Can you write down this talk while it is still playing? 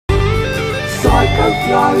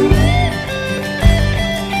Flow.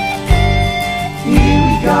 Here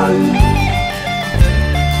we go.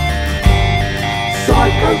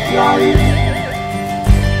 Psycho Flow.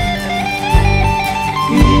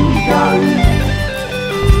 Here we go.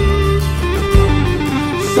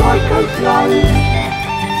 Psycho Flow.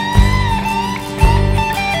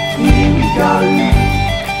 Here we go.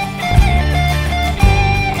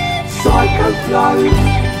 Psycho Flow.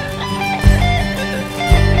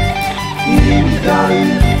 Here we go.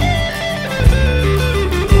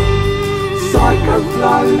 Psycho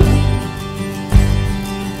Flow.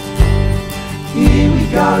 Here we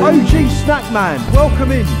go. OG Snackman,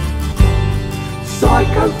 welcome in.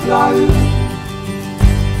 Psycho Flow.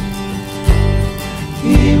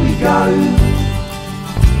 Here we go.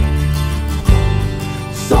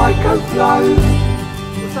 Psycho Flow.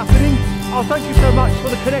 What's happening? Oh, thank you so much for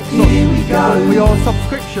the Connexos. Here we go. For your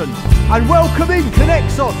subscription. And welcome in,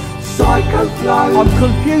 Connexos. Psycho Flow. I'm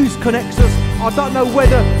confused, Connexos. I don't know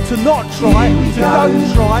whether to not try, to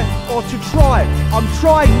don't try, or to try. I'm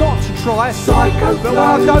trying not to try, Psycho but when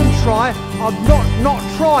I don't try, I'm not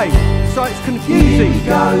trying. So it's confusing. Here we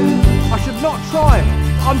go. I should not try.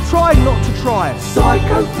 I'm trying not to try.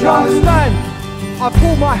 Psycho Do you Flow. understand? I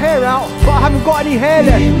pulled my hair out, but I haven't got any hair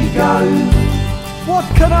left. Here we go. What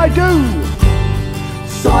can I do?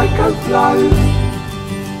 Psycho Flow.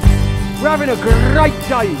 We're having a great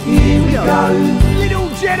day. Here we go. Little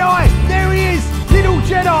Jedi! There he is! Little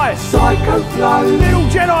Jedi! Psycho Flow. Little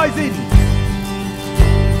Jedi's in!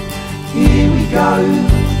 Here we go.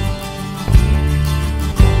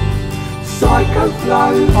 Psycho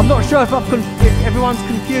Flow. I'm not sure if everyone's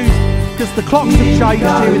confused because the clocks have changed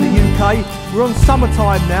here in the UK. We're on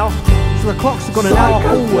summertime now, so the clocks have gone an hour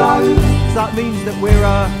Psycho forward. Flow. So that means that we're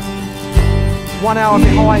 1 hour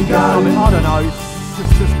behind or something. I don't know.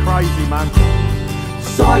 It's just crazy, man.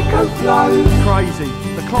 Psycho Flow. Crazy.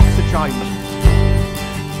 The clocks have changed.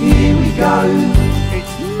 Here we go.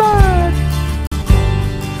 It's mad.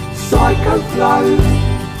 Psycho Flow.